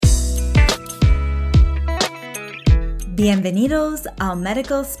Bienvenidos al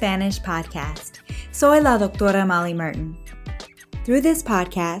Medical Spanish Podcast. Soy la doctora Molly Merton. Through this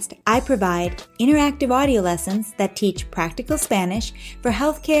podcast, I provide interactive audio lessons that teach practical Spanish for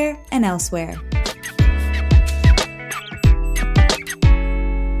healthcare and elsewhere.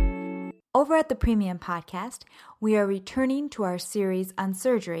 Over at the Premium Podcast, we are returning to our series on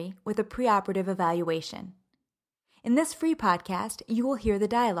surgery with a preoperative evaluation. In this free podcast, you will hear the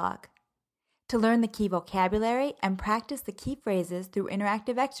dialogue. To learn the key vocabulary and practice the key phrases through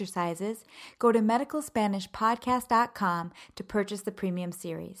interactive exercises, go to medicalspanishpodcast.com to purchase the premium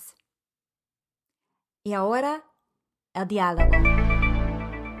series. Y ahora, el diálogo.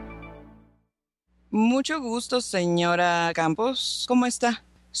 Mucho gusto, señora Campos. ¿Cómo está?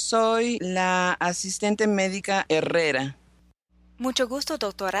 Soy la asistente médica Herrera. Mucho gusto,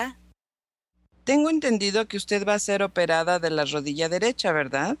 doctora. Tengo entendido que usted va a ser operada de la rodilla derecha,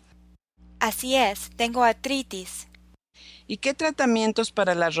 ¿verdad? Así es, tengo artritis. ¿Y qué tratamientos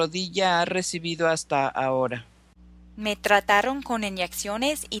para la rodilla ha recibido hasta ahora? Me trataron con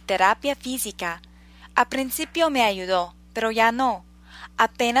inyecciones y terapia física. Al principio me ayudó, pero ya no.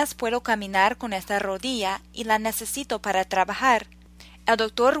 Apenas puedo caminar con esta rodilla y la necesito para trabajar. El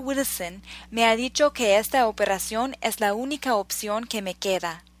doctor Wilson me ha dicho que esta operación es la única opción que me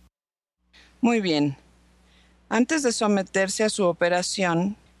queda. Muy bien. Antes de someterse a su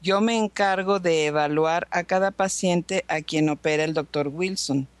operación, yo me encargo de evaluar a cada paciente a quien opera el doctor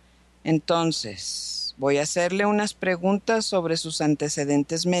Wilson. Entonces, voy a hacerle unas preguntas sobre sus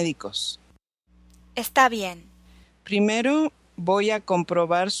antecedentes médicos. Está bien. Primero, voy a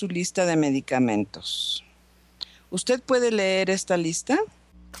comprobar su lista de medicamentos. ¿Usted puede leer esta lista?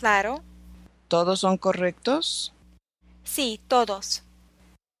 Claro. ¿Todos son correctos? Sí, todos.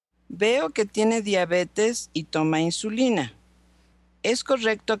 Veo que tiene diabetes y toma insulina. ¿Es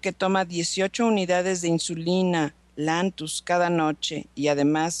correcto que toma 18 unidades de insulina Lantus cada noche y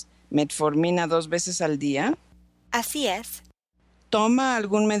además metformina 2 veces al día? Así es. ¿Toma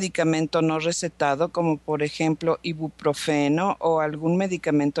algún medicamento no recetado, como por ejemplo ibuprofeno o algún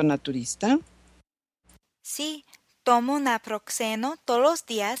medicamento naturista? Sí, tomo naproxeno todos los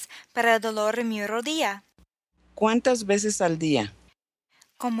días para el dolor en mi rodilla. ¿Cuántas veces al día?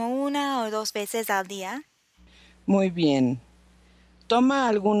 Como 1 o 2 veces al día. Muy bien. ¿Toma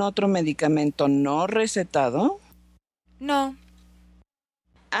algún otro medicamento no recetado? No.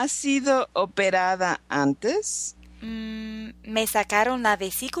 ¿Ha sido operada antes? Me sacaron la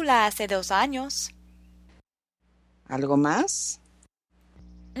vesícula hace 2 años. ¿Algo más?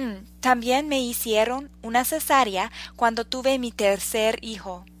 También me hicieron una cesárea cuando tuve mi tercer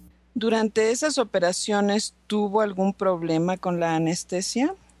hijo. ¿Durante esas operaciones tuvo algún problema con la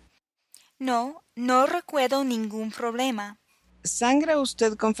anestesia? No, no recuerdo ningún problema. ¿Sangra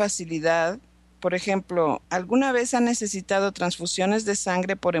usted con facilidad? Por ejemplo, ¿alguna vez ha necesitado transfusiones de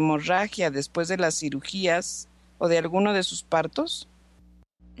sangre por hemorragia después de las cirugías o de alguno de sus partos?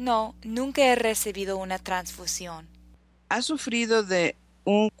 No, nunca he recibido una transfusión. ¿Ha sufrido de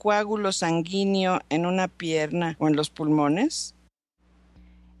un coágulo sanguíneo en una pierna o en los pulmones?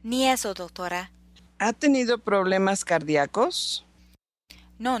 Ni eso, doctora. ¿Ha tenido problemas cardíacos?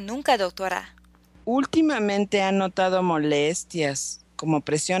 No, nunca, doctora. ¿Últimamente ha notado molestias, como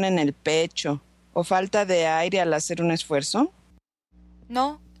presión en el pecho o falta de aire al hacer un esfuerzo?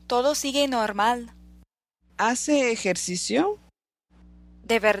 No, todo sigue normal. ¿Hace ejercicio?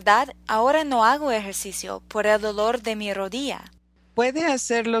 De verdad, ahora no hago ejercicio por el dolor de mi rodilla. ¿Puede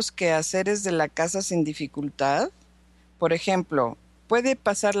hacer los quehaceres de la casa sin dificultad? Por ejemplo, ¿puede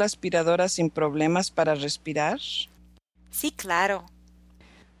pasar la aspiradora sin problemas para respirar? Sí, claro.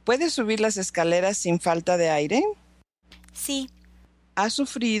 ¿Puede subir las escaleras sin falta de aire? Sí. ¿Ha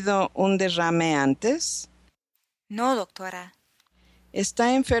sufrido un derrame antes? No, doctora.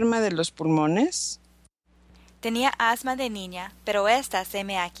 ¿Está enferma de los pulmones? Tenía asma de niña, pero esta se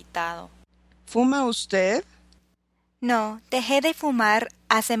me ha quitado. ¿Fuma usted? No, dejé de fumar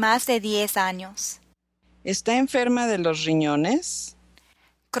hace más de 10 años. ¿Está enferma de los riñones?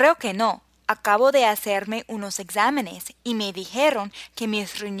 Creo que no. Acabo de hacerme unos exámenes y me dijeron que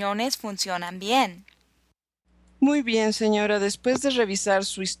mis riñones funcionan bien. Muy bien, señora. Después de revisar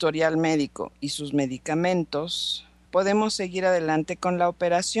su historial médico y sus medicamentos, podemos seguir adelante con la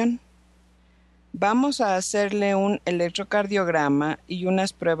operación. Vamos a hacerle un electrocardiograma y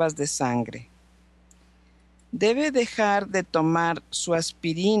unas pruebas de sangre. Debe dejar de tomar su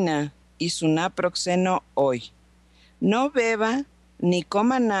aspirina y su naproxeno hoy. No beba ni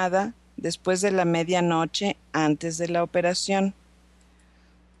coma nada después de la medianoche antes de la operación.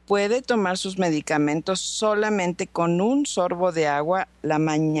 Puede tomar sus medicamentos solamente con un sorbo de agua la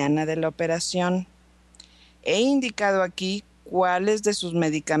mañana de la operación. He indicado aquí cuáles de sus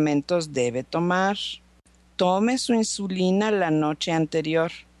medicamentos debe tomar. Tome su insulina la noche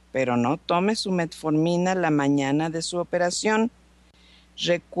anterior, pero no tome su metformina la mañana de su operación.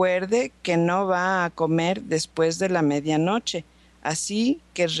 Recuerde que no va a comer después de la medianoche, así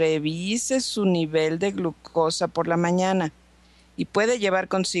que revise su nivel de glucosa por la mañana y puede llevar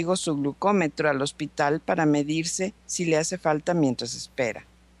consigo su glucómetro al hospital para medirse si le hace falta mientras espera.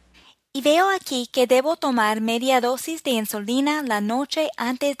 Y veo aquí que debo tomar media dosis de insulina la noche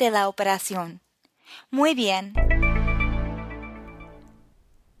antes de la operación. Muy bien.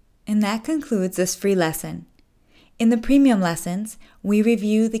 And that concludes this free lesson. In the premium lessons, we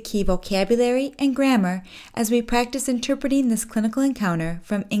review the key vocabulary and grammar as we practice interpreting this clinical encounter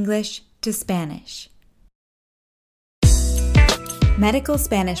from English to Spanish.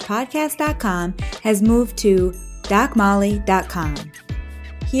 MedicalSpanishPodcast.com has moved to DocMolly.com.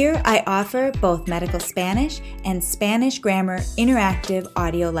 Here I offer both medical Spanish and Spanish grammar interactive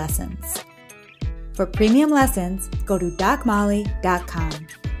audio lessons. For premium lessons, go to DocMolly.com.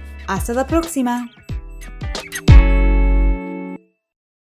 Hasta la próxima!